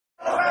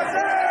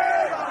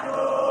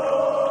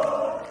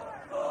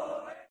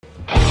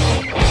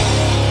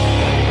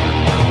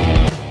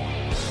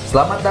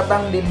Selamat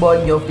datang di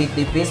Bonjovi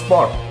TV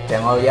Sport,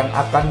 channel yang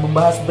akan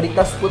membahas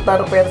berita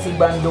seputar Persib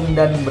Bandung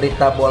dan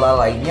berita bola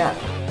lainnya.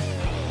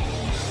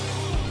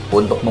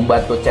 Untuk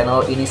membantu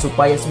channel ini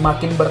supaya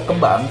semakin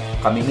berkembang,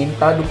 kami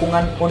minta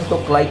dukungan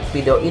untuk like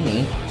video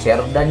ini,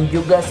 share dan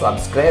juga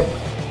subscribe.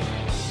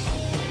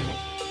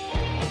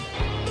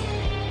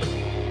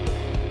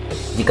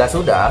 Jika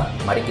sudah,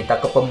 mari kita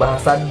ke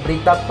pembahasan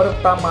berita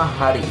pertama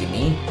hari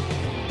ini.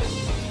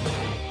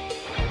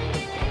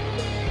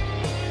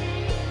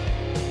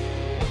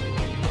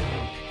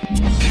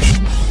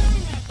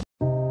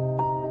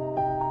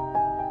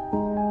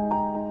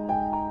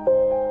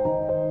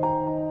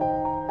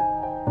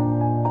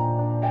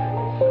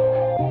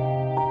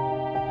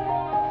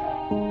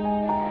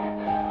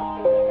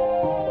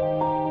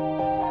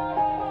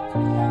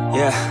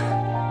 Yeah,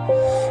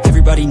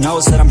 everybody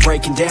knows that I'm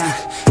breaking down.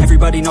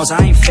 Everybody knows I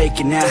ain't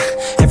faking now.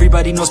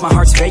 Everybody knows my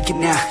heart's vacant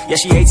now. Yeah,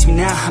 she hates me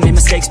now, I made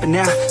mistakes but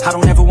now I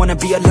don't ever wanna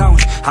be alone.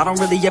 I don't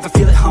really ever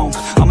feel at home.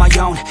 On my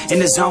own, in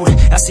the zone,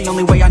 that's the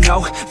only way I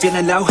know.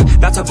 Feeling low,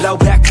 about to blow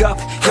back up.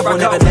 Here I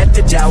won't ever let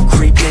the doubt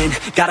creep in.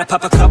 Gotta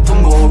pop a couple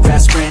more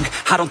aspirin.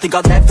 I don't think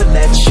I'll ever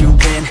let you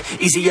in.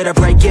 Easier to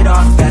break it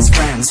off best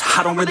friends.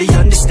 I don't really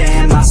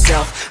understand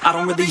myself. I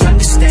don't really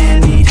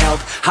understand, need help.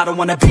 I don't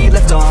wanna be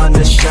left on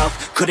the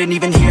shelf. Couldn't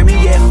even hear me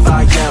if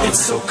I yelled. It's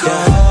so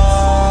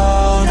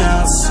cold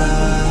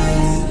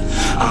outside,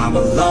 I'm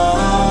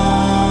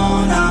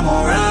alone, I'm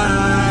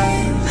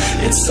alright.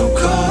 It's so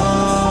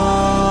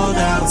cold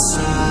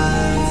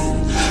outside,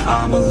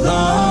 I'm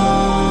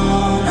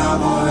alone,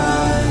 I'm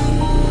alright.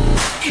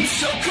 It's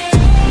so cold.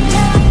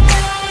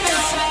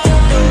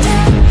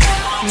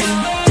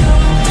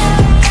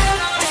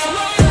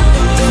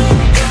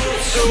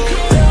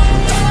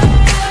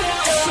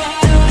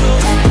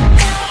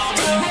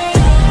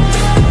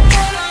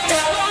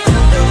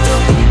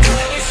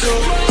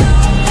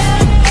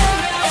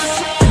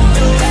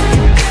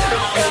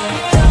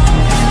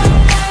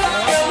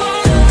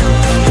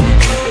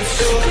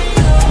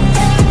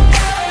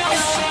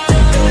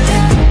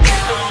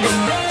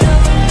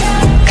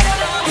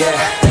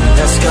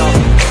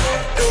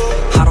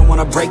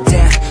 Break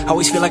down,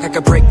 always feel like I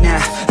could break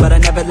now, but I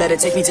never let it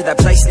take me to that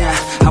place now.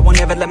 I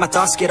won't ever let my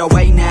thoughts get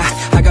away now.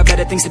 I got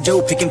better things to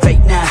do, picking fate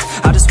now.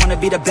 I just wanna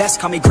be the best,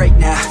 call me great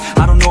now.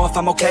 I don't know if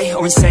I'm okay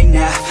or insane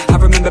now. I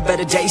remember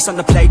better days on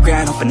the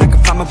playground, hoping I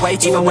can find my way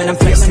even when I'm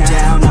feeling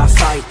down. I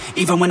fight,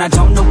 even when I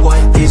don't know what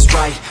is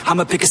right.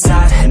 I'ma pick a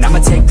side, and I'ma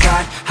take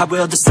pride. I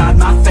will decide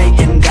my fate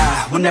and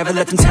I will never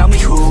let them tell me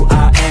who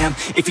I am.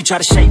 If you try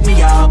to shake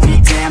me, I'll be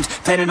damned.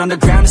 Planet on the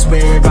ground is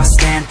where I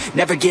stand.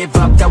 Never give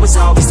up, that was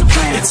always the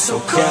plan. It's so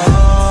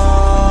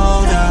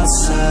cold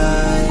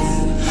outside,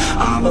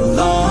 I'm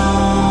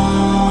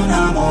alone,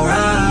 I'm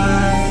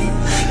alright.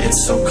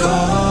 It's so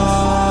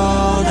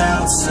cold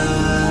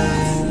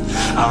outside,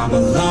 I'm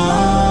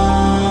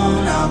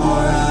alone, I'm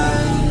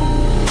alright.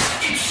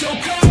 It's so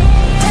cold.